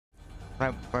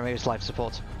No, maybe it's life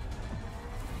support.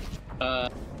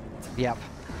 Yep.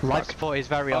 Life support is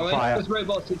very on fire. Those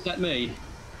robots attack me.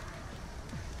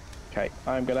 Okay,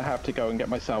 I'm gonna have to go and get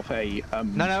myself a.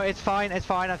 No, it's fine. It's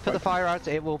fine. I've put the fire out.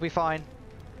 It will be fine.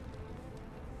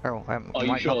 Oh, it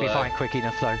might not be fine quick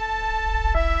enough though.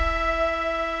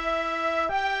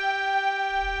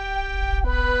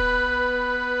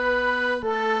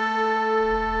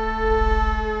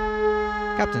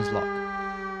 Captain's log.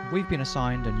 We've been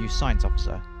assigned a new science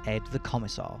officer, Ed the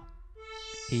Commissar.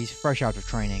 He's fresh out of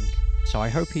training, so I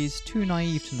hope he's too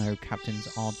naive to know captains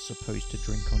aren't supposed to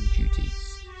drink on duty.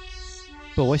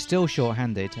 But we're still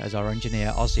short-handed as our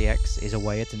engineer RCX is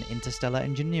away at an interstellar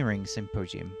engineering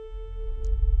symposium.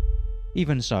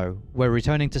 Even so, we're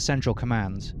returning to Central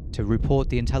Command to report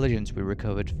the intelligence we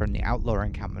recovered from the outlaw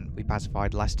encampment we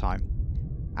pacified last time,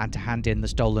 and to hand in the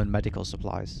stolen medical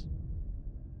supplies.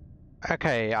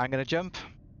 Okay, I'm gonna jump.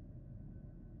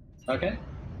 Okay.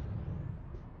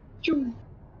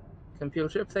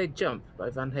 Computer, play Jump by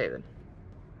Van Halen.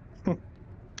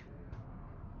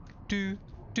 Do.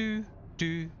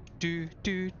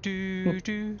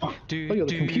 Oh, you're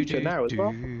the computer now as well.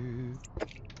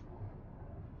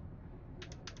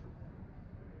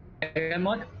 Again,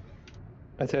 Mike?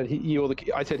 I said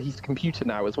he's the computer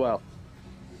now as well.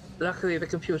 Luckily, the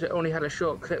computer only had a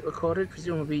short clip recorded,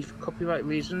 presumably for copyright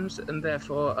reasons, and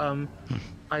therefore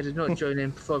I did not join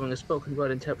in performing a spoken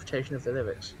word interpretation of the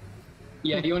lyrics.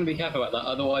 Yeah, you want to be careful about that,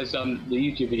 otherwise the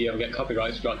YouTube video will get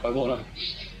copyright struck by Warner.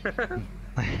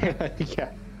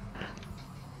 Yeah.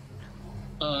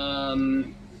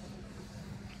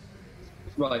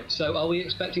 Right, so are we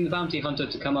expecting the bounty hunter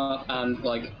to come up and,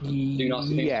 like, do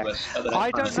nasty things to us at the next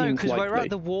I don't know, because we're likely. at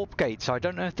the warp gate, so I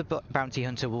don't know if the bounty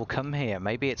hunter will come here.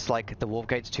 Maybe it's like the warp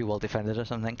gate's too well defended or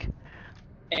something.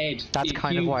 Ed, That's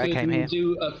kind of why I came here. If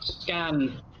you do a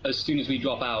scan as soon as we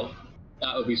drop out,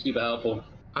 that would be super helpful.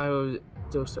 I will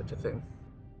do such a thing.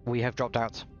 We have dropped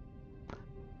out.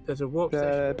 There's a warp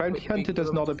The station. bounty hunter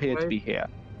does not appear to be here.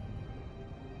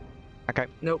 Okay.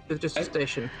 Nope, there's just a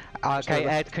station. Okay,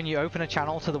 Ed, can you open a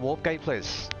channel to the warp gate,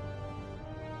 please?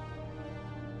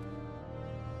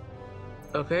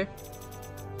 Okay.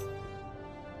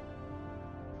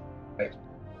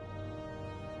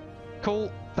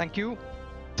 Cool, thank you.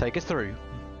 Take us through.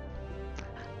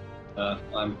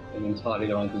 I'm in entirely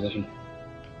the wrong position.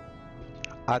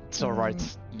 That's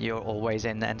alright. You're always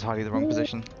in entirely the wrong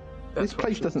position. This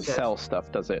place doesn't sell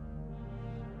stuff, does it?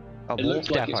 A It warp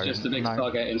looks like depot. it's just a big No.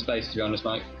 target in space, to be honest,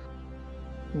 Mike.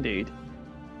 Indeed.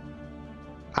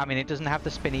 I mean, it doesn't have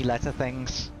the spinny letter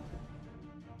things.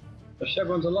 The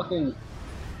chevrons are locking.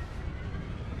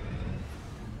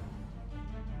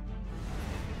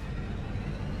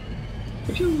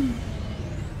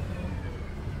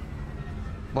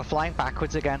 We're flying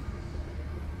backwards again.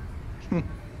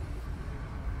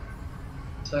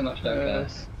 So much don't care.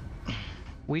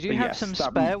 We do But have yes, some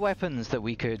that- spare weapons that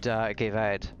we could give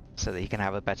Ed, so that he can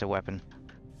have a better weapon.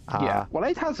 Yeah. Well,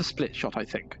 it has a split shot, I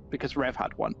think, because Rev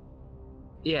had one.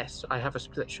 Yes, I have a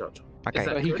split shot. Okay. Is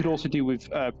that He good? could also do with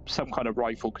some kind of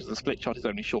rifle, because the split shot is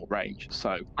only short range.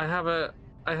 So I have a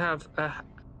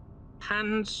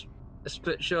hands, a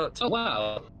split shot, Oh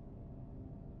wow!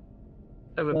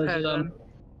 a repair There's, gun.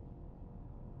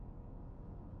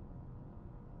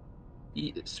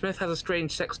 Smith has a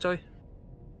strange sex toy.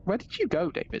 where did you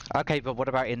go, David? Okay, but what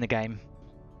about in the game?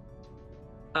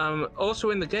 Also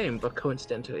in the game, but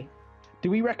coincidentally.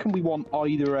 Do we reckon we want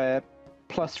either a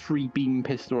 +3 beam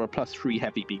pistol or a +3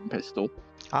 heavy beam pistol?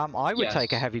 I would Yes.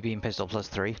 take a heavy beam pistol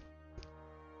 +3.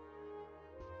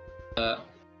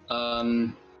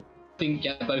 Think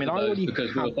get both I of those already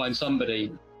because we'll find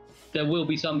somebody. There will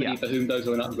be somebody Yeah. for whom those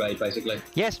are an upgrade, basically.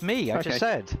 Yes, me. I Okay. just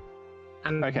said.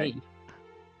 And Okay. me.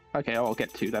 Okay, I'll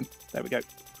get 2 then. There we go.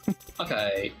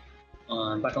 Okay,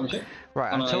 I'm back on the ship.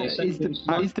 Right. And Until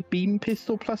I- Is the beam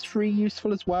pistol +3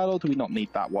 useful as well, or do we not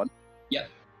need that one? Yep,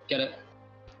 get it.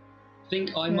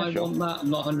 Think I Yeah, might sure. want that. I'm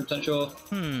not 100% sure.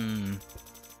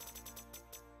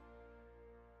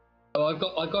 Oh,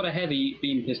 I've got a heavy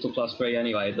beam pistol +3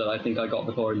 anyway that I think I got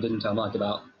before and didn't tell Mike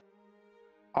about.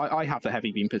 I have the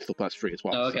heavy beam pistol +3 as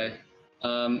well. Oh, okay.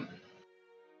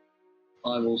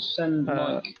 I will send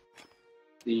Mike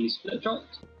the split shot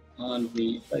and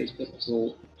the phase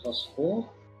pistol +4.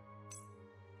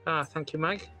 Ah, thank you,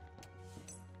 Mike.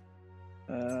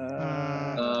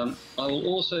 I will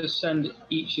also send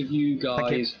each of you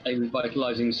guys a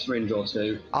revitalizing syringe or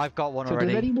 2. I've got one So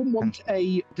already. does anyone want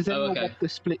okay. want the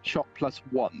split shot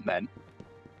 +1 then?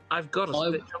 I've got a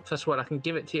split shot +1. I can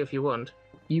give it to you if you want.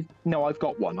 No, I've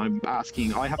got one. I'm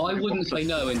asking. I I wouldn't say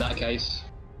no in that case.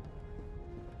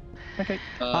 Okay.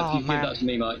 If you give that to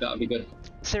me, Mike, that would be good.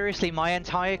 Seriously, my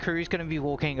entire crew is going to be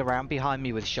walking around behind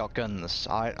me with shotguns.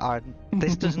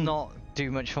 This does not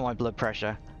do much for my blood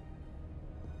pressure.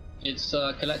 It's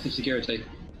collective security.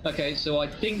 Okay, so I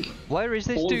think... Where is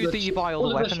this dude that you buy all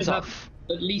the weapons off?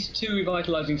 At least 2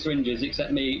 revitalizing syringes,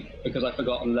 except me, because I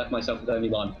forgot and left myself with only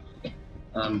 1.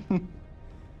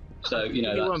 So, you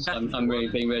know, I'm really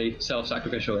being really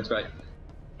self-sacrificial, it's great.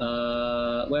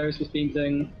 Where is this beam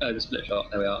thing? Oh, the split shot,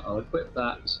 there we are. I'll equip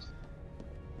that.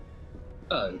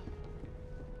 Oh.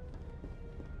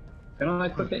 Can I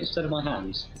equip it instead of my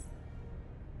hands?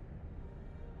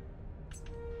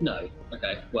 No.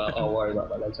 Okay, well, I'll worry about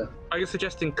that later. Are you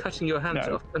suggesting cutting your hands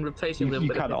off and replacing them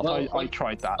with... You cannot. Well, I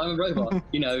tried that. I'm a robot.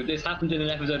 You know, this happened in an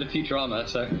episode of Futurama,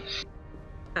 so...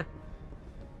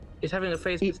 Is having a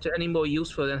phase pistol any more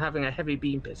useful than having a heavy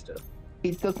beam pistol?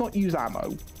 It does not use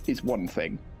ammo, is one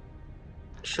thing.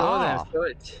 Sure, then, show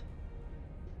it.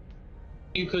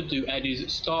 You could do, Ed,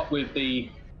 is start with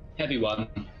the heavy one,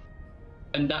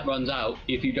 and that runs out.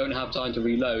 If you don't have time to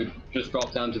reload, just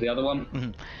drop down to the other one.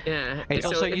 Mm-hmm. Yeah. It's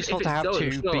also useful to have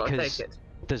 2 sure, because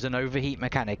there's an overheat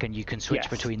mechanic and you can switch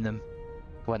between them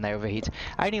when they overheat.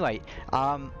 Anyway,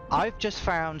 I've just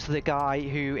found the guy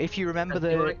who, if you remember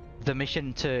the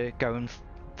mission to go and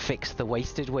fix the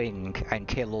wasted wing and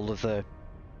kill all of the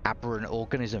aberrant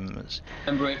organisms.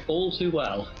 Remember it all too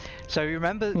well. So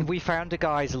remember we found a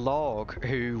guy's log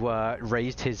who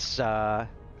raised his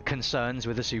concerns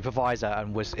with the supervisor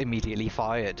and was immediately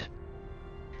fired.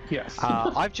 Yes.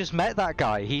 I've just met that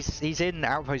guy. He's in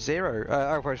Outpost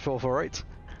 448.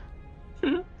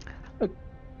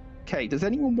 Okay, does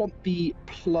anyone want the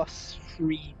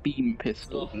 +3 beam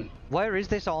pistol? Where is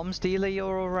this arms dealer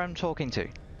you're talking to?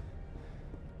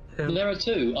 There are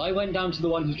 2. I went down to the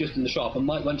one who's just in the shop, and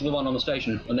Mike went to the one on the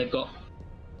station, and they've got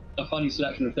a funny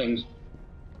selection of things.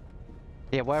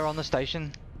 Yeah, where on the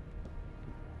station?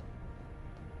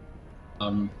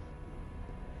 I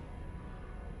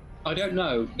don't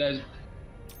know.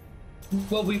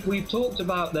 Well, we've talked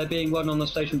about there being one on the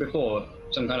station before,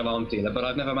 some kind of arms dealer, but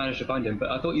I've never managed to find him.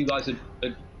 But I thought you guys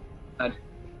had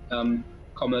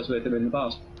commerce with him in the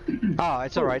past. Oh,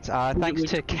 it's alright. Thanks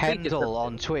to Kendall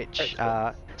on Twitch.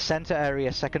 Center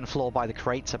area, 2nd floor by the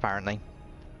crates, apparently.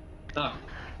 Ah,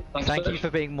 Thank you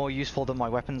for being more useful than my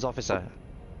weapons officer.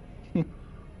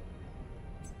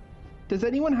 Does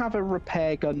anyone have a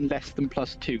repair gun less than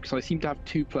 +2? Because I seem to have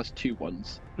 2 +2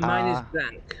 ones. Mine is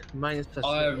blank. Mine is +2.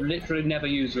 I've literally never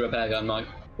used a repair gun, Mike.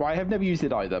 Well, I have never used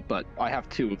it either, but I have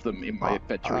 2 of them in my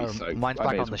inventory, so mine's I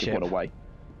back may on as the well ship. give one away.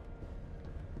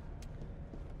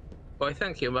 Why,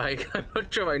 thank you, Mike. I'm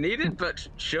not sure I need it, but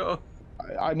sure.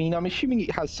 I mean, I'm assuming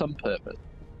it has some purpose.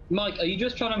 Mike, are you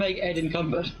just trying to make Ed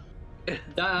encumbered?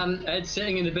 Damn, Ed's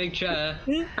sitting in the big chair.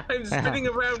 I'm spinning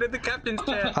around in the captain's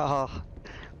chair. Oh.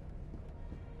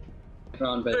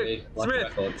 Around, baby.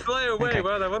 Smith, fly away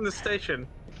while I'm on the station.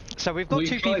 So we've got We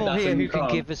 2 tried people that here and who you can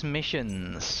can't. give us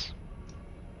missions.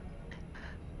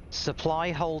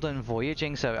 Supply hold and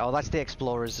voyaging. So, that's the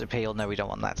Explorer's appeal. No, we don't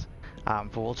want that.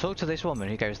 But we'll talk to this woman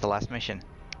who goes the last mission.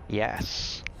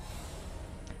 Yes.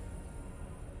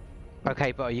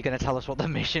 Okay, but are you going to tell us what the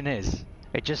mission is?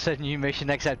 It just said new mission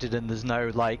accepted and there's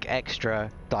no, like, extra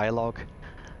dialogue.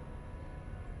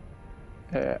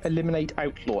 Eliminate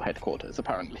outlaw headquarters,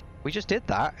 apparently. We just did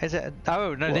that. Is it?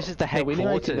 Oh, no, this is the we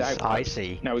eliminated headquarters. the I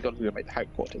see. Now we've got to eliminate the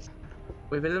headquarters.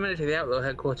 We've eliminated the outlaw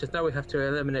headquarters, now we have to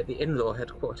eliminate the in-law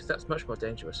headquarters. That's much more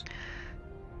dangerous.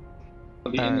 The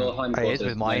in-law It hindquarters. is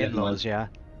with my No, in-laws, yeah.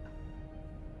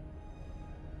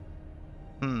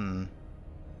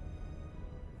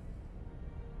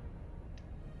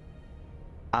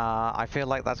 I feel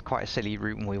like that's quite a silly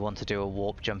route when we want to do a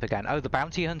warp jump again. Oh, the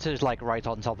bounty hunter's like right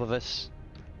on top of us.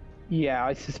 Yeah,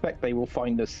 I suspect they will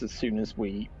find us as soon as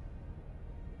we...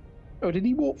 Oh, did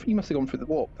he warp? He must have gone through the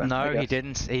warp then, No, he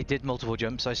didn't. He did multiple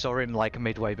jumps. I saw him like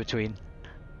midway between.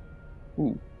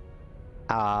 Ooh.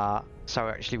 So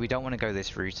actually we don't want to go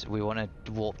this route. We want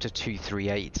to warp to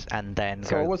 238 and then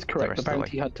So go I was correct, the rest of the way.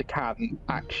 bounty hunter can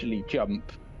actually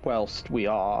jump whilst we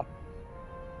are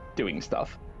doing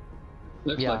stuff.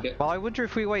 Looks Yeah. like it. Well, I wonder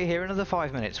if we wait here another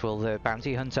 5 minutes, will the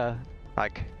bounty hunter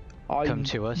like come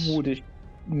to us? I would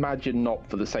imagine not,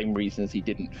 for the same reasons he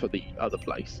didn't for the other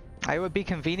place. It would be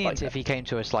convenient Like if he came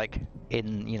to us like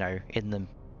in the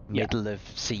middle of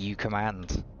CU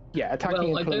command. Yeah,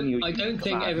 attacking Well, a colonial I don't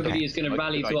think command everybody is going to like a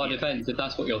rally good to our idea. defense, if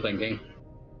that's what you're thinking.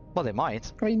 Well, they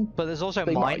might, I mean, but there's also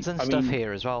They mines might. and I stuff mean-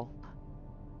 here as well.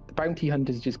 the bounty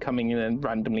hunters just coming in and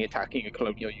randomly attacking a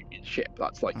colonial union ship.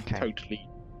 That's like Okay. totally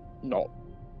not.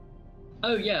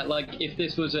 Oh yeah, like if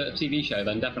this was a TV show,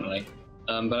 then definitely.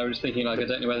 But I was thinking, like, I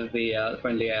don't know whether the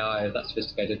friendly AI is that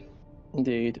sophisticated.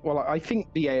 Indeed. Well, I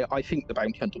think the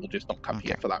bounty hunter will just not come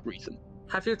here for that reason.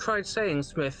 Have you tried saying,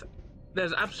 Smith,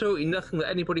 there's absolutely nothing that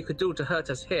anybody could do to hurt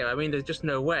us here? I mean, there's just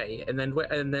no way. And then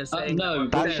saying... no,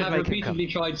 that we should have make him repeatedly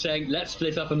tried saying, let's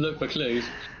split up and look for clues.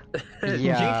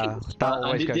 Yeah, that And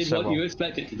always it goes did so what well. you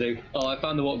expect it to do. Oh, I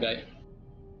found the warp gate.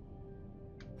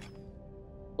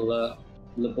 I'll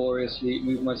laboriously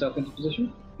move myself into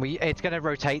position. It's going to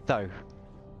rotate though.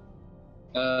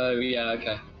 Oh, yeah,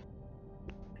 okay.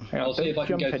 I'll see if I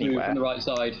can go through from the right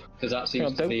side, because that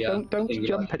seems to be... Don't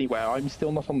jump anywhere, I'm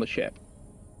still not on the ship.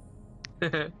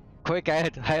 Quick,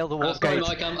 Ed, hail the warp sorry, gate.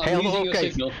 Mike, I'm hail the using warp your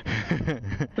gate. signal.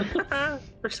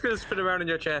 We're just going to spin around in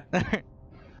your chair.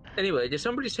 Anyway, did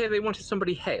somebody say they wanted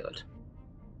somebody hailed?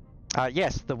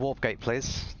 Yes, the warp gate,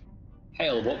 please.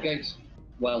 Hail, warp gate.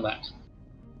 Well met.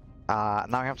 Now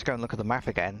I have to go and look at the map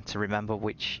again to remember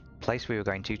which place we were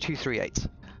going to. 238.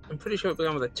 I'm pretty sure it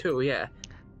began with a 2, yeah.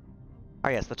 Oh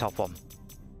yes, the top one.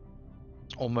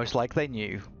 Almost like they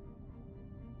knew.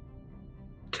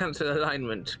 Cancel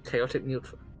alignment, chaotic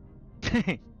neutral.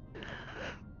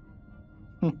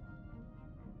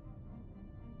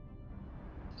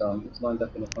 Done. It's lined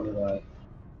up in a funny way.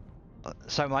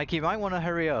 So Mike, you might want to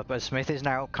hurry up, as Smith is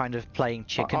now kind of playing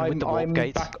chicken with the warp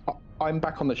gate. I'm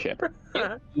back on the ship.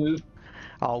 Move.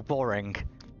 Oh, boring.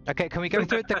 Okay, can we go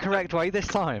through it the correct way this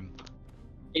time?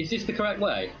 Is this the correct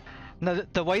way? No,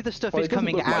 the way the stuff Well, is it doesn't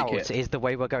coming look like out it. is the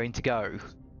way we're going to go.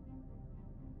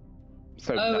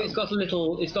 So, Oh, no. it's got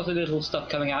a little stuff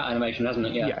coming out animation, hasn't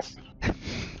it? Yeah. Yes.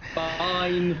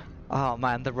 Fine. Oh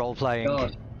man, the role playing.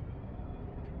 God.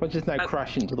 We'll just now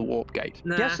crash into the warp gate.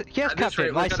 Nah, Yes, at this Captain.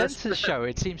 rate, My we're gonna sensors show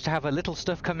it seems to have a little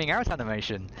stuff coming out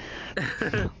animation.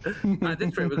 At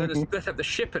this rate, we're going to split up the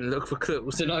ship and look for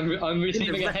clues. So I'm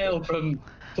receiving a hail from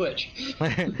Twitch.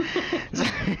 Okay,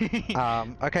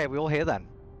 we all here then.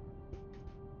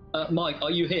 Mike, are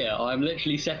you here? I'm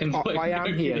literally seconds away. I am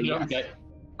from here, the yes. jump gate.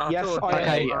 Yes, I am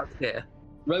Okay. here. Yeah.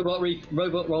 Robot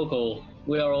roll call.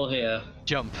 We are all here.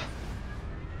 Jump.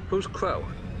 Who's Crow?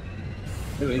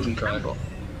 Who isn't Crow?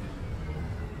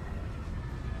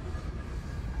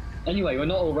 Anyway, we're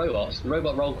not all robots. The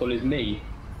robot roll call is me.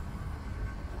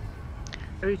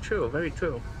 Very true, very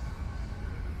true.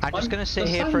 I'm just going to sit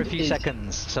the here for a sound few is-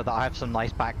 seconds so that I have some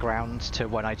nice background to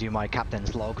when I do my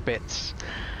captain's log bits.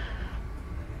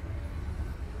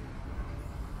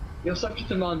 You're such a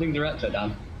demanding director,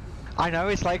 Dan. I know,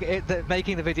 it's like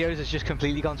making the videos has just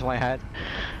completely gone to my head.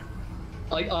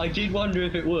 I did wonder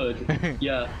if it would.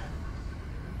 Yeah.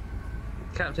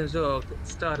 Captain Zorg,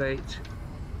 Stardate.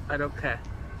 I don't care.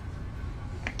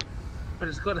 But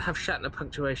it's got to have Shatner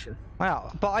punctuation.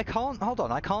 Wow, but I can't, hold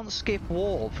on, I can't skip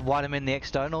warp while I'm in the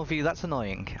external view, that's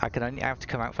annoying. I have to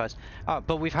come out first.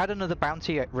 But we've had another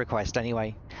bounty request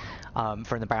anyway,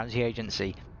 from the bounty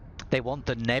agency. They want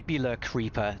the Nebula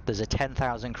Creeper, there's a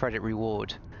 10,000 credit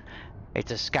reward.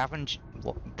 It's a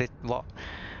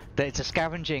It's a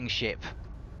scavenging ship.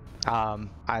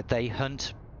 They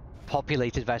hunt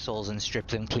populated vessels and strip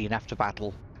them clean after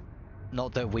battle.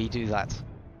 Not that we do that.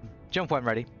 Jump when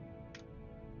ready.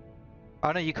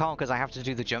 Oh no, you can't because I have to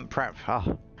do the jump prep.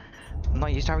 Oh, I'm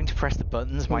not used to having to press the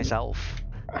buttons myself.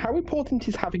 How important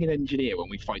is having an engineer when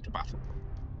we fight a battle?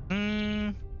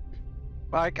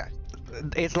 Like,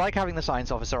 it's like having the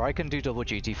science officer. I can do double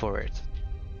duty for it.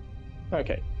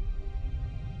 Okay.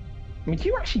 I mean, do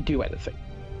you actually do anything?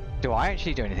 Do I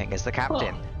actually do anything as the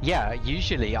captain? Huh. Yeah,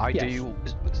 usually I Yes. do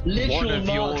Literal one of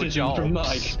your martyrdom from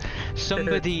Mike. jobs,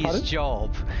 somebody's Pardon?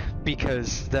 job,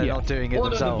 because they're Yeah. not doing it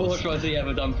What have the themselves. bourgeoisie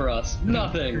ever done for us?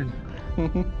 Nothing.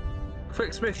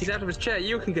 Quick, Smith, he's out of his chair.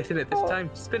 You can get in at this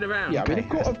time. Spin around. Yeah, I mean, of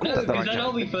course, No, they're because right. then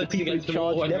I'll be The first people in against the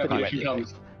charge wall when never do revolution anything.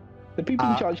 comes. The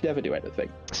people in charge never do anything.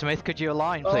 Smith, could you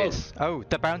align, please? Oh,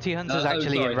 the bounty hunter's Oh,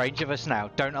 actually sorry. in range of us now.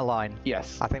 Don't align.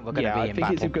 Yes. I think we're going to yeah, be I in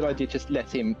think it's a battle. good idea. Just let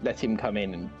him come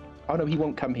in and. Oh no, he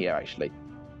won't come here actually.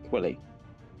 Will he?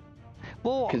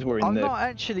 Well, 'cause we're in I'm the not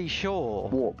actually sure.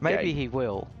 warp Maybe gate. he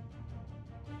will.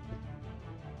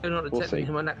 They're not We'll detecting see.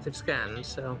 him on active scans,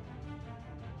 so...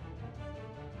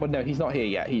 Well, no, he's not here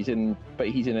yet. He's in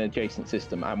an adjacent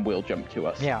system and will jump to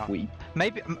us. Yeah. If we.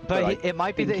 Maybe, But but I it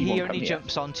might be think that he he won't only come here.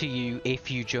 jumps onto you if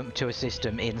you jump to a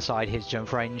system inside his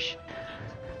jump range.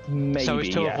 Maybe. So as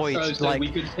to yes. avoid- So like-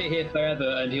 we could sit here forever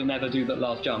and he'll never do that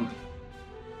last jump.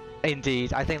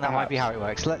 Indeed, I think that might be how it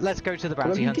works. Let's go to the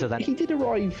bounty hunter then. He did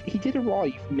arrive. He did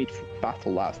arrive mid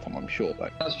battle last time. I'm sure though.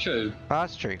 That's true.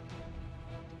 That's true.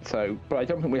 So, but I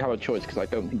don't think we have a choice because I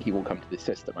don't think he will come to this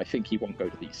system. I think he won't go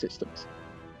to these systems.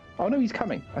 Oh no, he's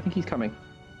coming. I think he's coming.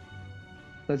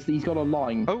 He's got a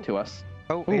line Oh. to us.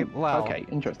 Oh, Ooh, well, okay,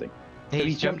 interesting.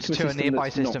 He's jumped to a nearby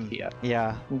that's not system. here.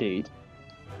 Yeah. Indeed.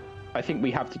 I think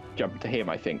we have to jump to him,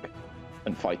 I think,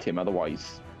 and fight him.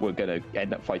 Otherwise, we're going to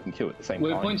end up fighting two at the same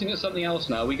time. We're pointing at something else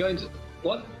now. We're going to...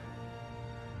 What?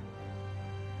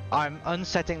 I'm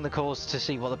unsetting the course to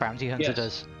see what the bounty hunter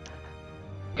does.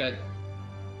 Okay.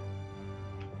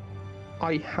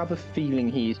 I have a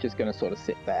feeling he's just going to sort of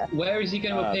sit there. Where is he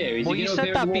going to appear? Is well, he you going said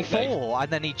to appear that at the warp gate? before,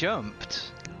 and then he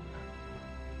jumped.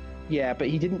 Yeah, but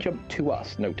he didn't jump to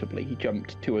us, notably. He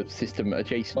jumped to a system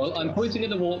adjacent Well, to I'm us. pointing at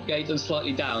the warp gate and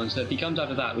slightly down, so if he comes out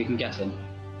of that, we can get him.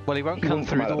 Well, he won't He come won't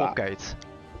through come the out of warp that. gate.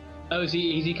 Oh, is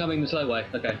he coming the slow way?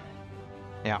 Okay.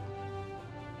 Yeah.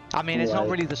 I mean, it's not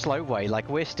Right. really the slow way. Like,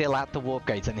 we're still at the warp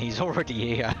gate, and he's already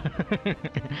here.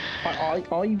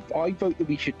 I vote that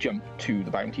we should jump to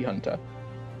the bounty hunter.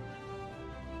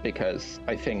 Because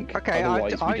I think Okay,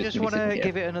 otherwise I we're just gonna be want to sitting here.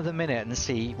 give it another minute and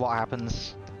see what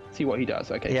happens. See what he does.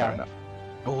 Okay, Yeah. fair enough.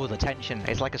 Oh, the tension.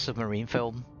 It's like a submarine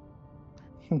film.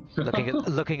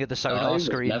 looking at the I sonar was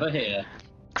screen. never here.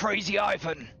 Crazy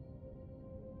Ivan!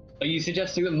 Are you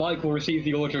suggesting that Mike will receive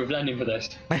the Order of Lenin for this?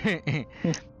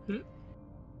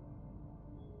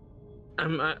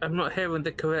 I'm not hearing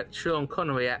the correct Sean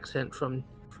Connery accent from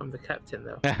the captain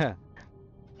though.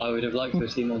 I would have liked to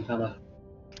have seen Montana.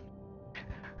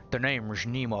 The name's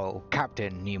Nemo.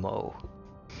 Captain Nemo.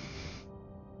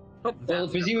 Oh, Well,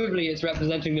 presumably it's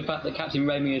representing the fact that Captain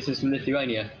Ramius is from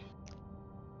Lithuania.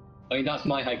 I mean, that's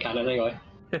my headcanon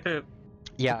anyway.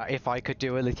 Yeah, if I could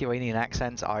do a Lithuanian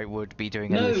accent, I would be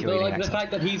doing a No, but Lithuanian like the accent.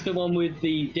 fact that he's the one with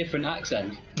the different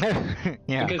accent.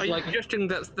 Yeah. Because Are you like, suggesting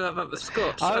that the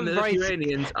Scots Oh, and the right,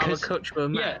 Lithuanians are a 'cause- culture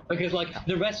of yeah, man? because like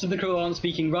the rest of the crew aren't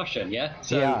speaking Russian, yeah?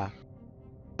 So, Yeah.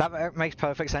 That makes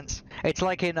perfect sense. It's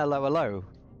like in Hello Hello.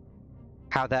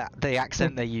 How the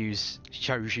accent they use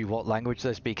shows you what language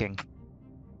they're speaking.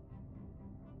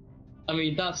 I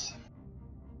mean, that's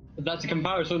a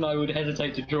comparison I would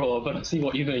hesitate to draw, but I see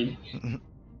what you mean.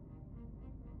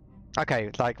 Okay,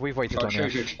 like, we've waited I'll long show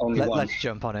enough. you only one. Let's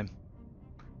jump on him.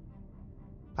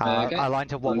 Okay. I line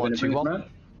to I'm gonna bring it 1121. round.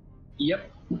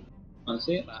 Yep, I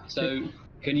see it. So,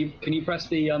 can you press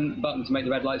the button to make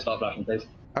the red light start flashing, please?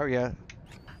 Oh yeah.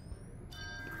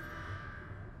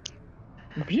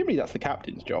 Presumably that's the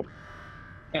captain's job.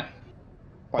 Yeah.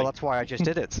 Well, that's why I just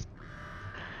did it.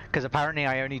 Because apparently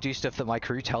I only do stuff that my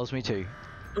crew tells me to.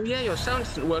 Oh yeah, your sound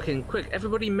isn't working. Quick,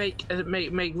 everybody make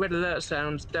red alert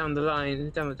sounds down the line,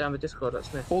 down the Discord.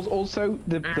 That's next. Also,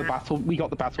 the battle. We got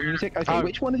the battle music. Okay, Oh.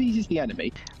 which one of these is the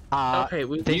enemy? Okay,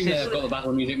 this You may have got the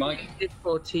battle music, Mike. It's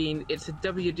 14. It's a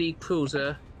WD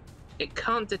cruiser. It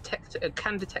can't detect. It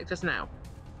can detect us now.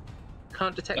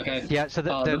 Can't detect Okay. us. Yeah, so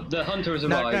The hunter has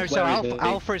no, arrived. no, so Where is Alpha, he?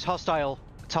 Alpha is hostile.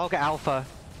 Target Alpha.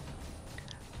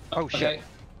 Oh shit. Okay.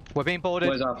 We're being boarded.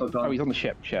 Where's Alpha gone? Oh, he's on the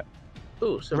ship. Shit.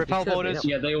 Oh, so Repel borders.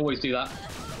 Yeah, they always do that.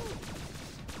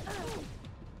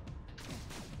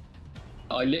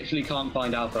 I literally can't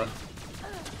find Alpha.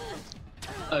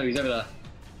 Oh, he's over there.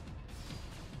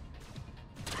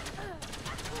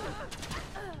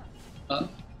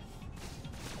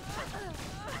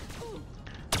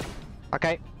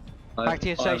 Okay. Back to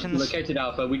your stations. I've located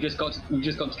Alpha. We just got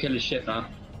to kill his ship now.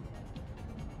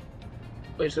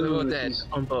 Wait, so they're all Ooh, dead this is-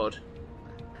 on board.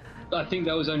 I think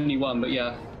there was only one, but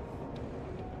yeah.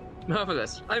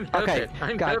 Marvelous. I'm Okay. hoping.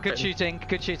 I'm Good hoping. shooting.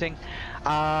 Good shooting.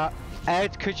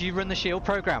 Ed, could you run the shield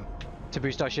program to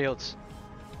boost our shields?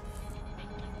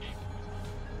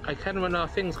 I can when our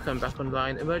things come back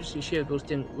online. Emergency shields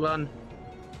didn't run.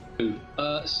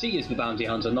 C is the bounty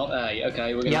hunter, not A.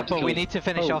 Okay, we're gonna Yeah, have to but kill... we need to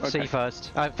finish Oh, off C okay.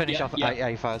 first. Finish Yeah, off yeah.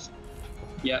 A first.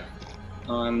 Yeah.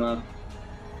 I'm.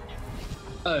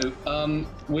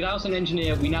 Without an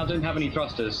engineer, we now don't have any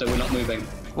thrusters, so we're not moving.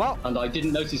 Well, And I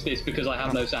didn't notice this because I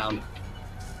have no sound.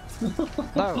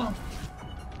 no.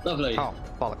 Lovely. Oh,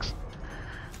 bollocks.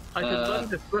 I can run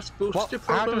the thrust booster What?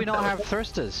 program. How do we not that have was-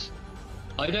 thrusters?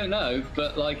 I don't know,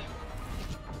 but like,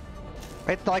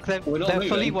 It's like they're We're not fully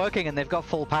moving. working and they've got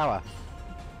full power.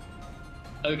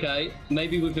 okay,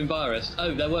 maybe we've been virused.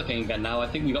 Oh, they're working again now. I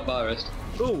think we got virused.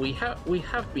 Oh, we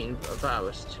have been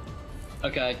virused.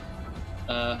 Okay.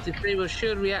 If they were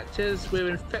shield reactors, we're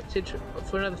infected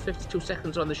for another 52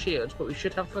 seconds on the shields, but we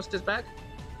should have thrusters back.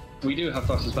 We do have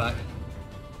thrusters back.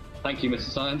 Thank you, Mr.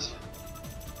 Science.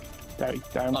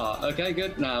 Down. Ah, okay,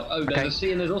 good. Now, oh, there's Okay. a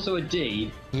C and there's also a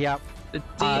D. Yep. The D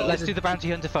Let's is do the bounty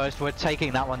hunter first. We're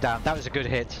taking that one down. That was a good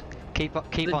hit. Keep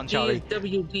the on, D Charlie. is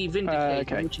WD Vindicator,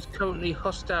 Okay. which is currently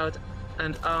hostile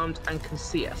and armed and can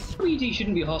see us. WD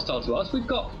shouldn't be hostile to us. We've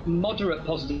got moderate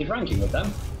positive ranking with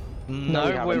them. No,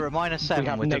 we haven't. we're a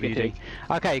 -7 We with have WD. negative.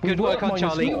 Okay, We good were work on at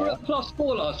Charlie. We were at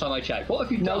 +4 last time I checked. What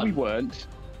have you No, done? we weren't.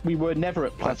 we were never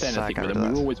at plus Let's, anything go with to him. We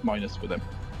that. were always minus with him.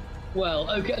 Well,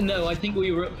 okay, no, I think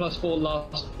we were at +4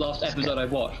 last episode I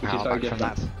watched, which is very Back from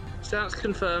different. that. So that's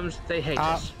confirmed. They hate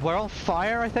us. We're on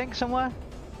fire, I think, somewhere.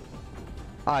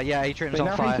 Yeah, Atrium's They on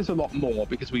now fire. hate us a lot more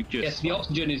because we've just Yes, the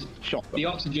oxygen is shot them. the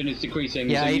oxygen is decreasing,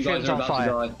 Yeah, so you Atrium's guys are on about fire.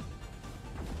 to die.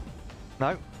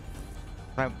 No.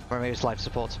 No, maybe it's life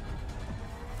support.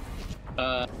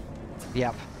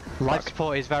 Yep. Life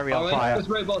support is very on fire. Those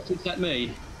robots except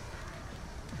me.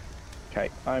 Okay,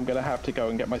 I'm gonna have to go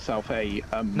and get myself a.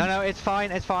 No, it's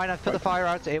fine. It's fine. I've put the fire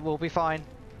out. It will be fine.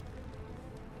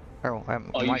 Oh, Are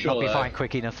you might sure, not be though? fine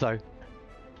quick enough though.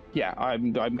 Yeah,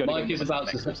 I'm going to. Mike is about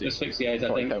to asphyxiate,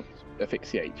 I think. Don't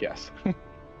asphyxiate. Yes.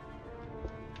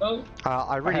 Oh,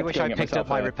 I really have to wish go I and get picked up myself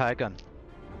my a- repair gun.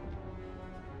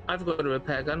 I've got a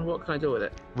repair gun. What can I do with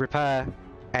it? Repair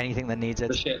anything that needs the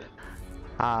it. ship.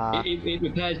 Uh, It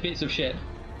repairs bits of shit.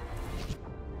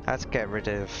 let's get rid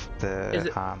of the. Is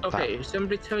it okay?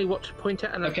 Somebody tell me what to point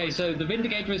at. And Okay, so the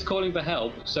Vindicator is calling for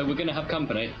help, so we're going to have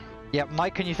company. Yeah,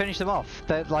 Mike, can you finish them off?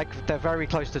 They're very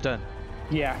close to done.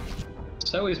 Yeah.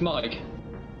 So is Mike.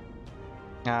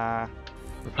 Repair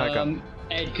gun.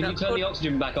 Ed, can you turn the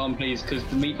oxygen back on, please? Because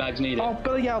the meat bags need it. Oh,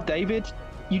 bloody hell, David!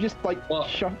 You just like What?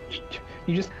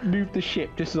 You just moved the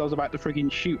ship just as I was about to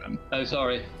friggin' shoot him. Oh,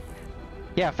 sorry.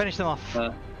 Yeah, finish them off.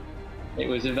 It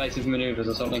was evasive maneuvers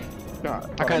or something.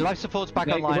 Okay, life support's back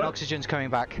Okay, online. well- Oxygen's coming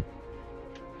back.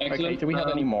 Excellent. Okay, do we have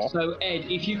any more? So, Ed,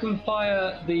 if you can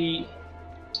fire the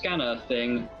scanner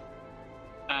thing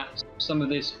at some of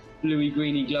this bluey,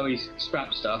 greeny, glowy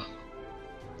scrap stuff.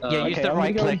 Yeah, use Okay, the I'm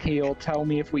right gonna go and click. heal. Tell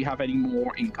me if we have any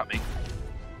more incoming.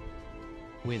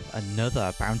 With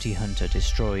another bounty hunter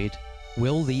destroyed,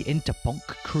 will the Interponk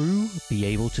crew be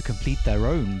able to complete their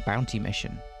own bounty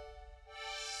mission?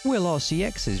 Will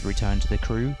RCX's return to the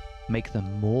crew make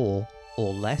them more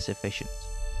or less efficient?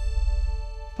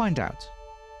 Find out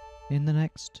in the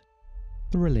next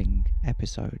thrilling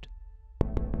episode.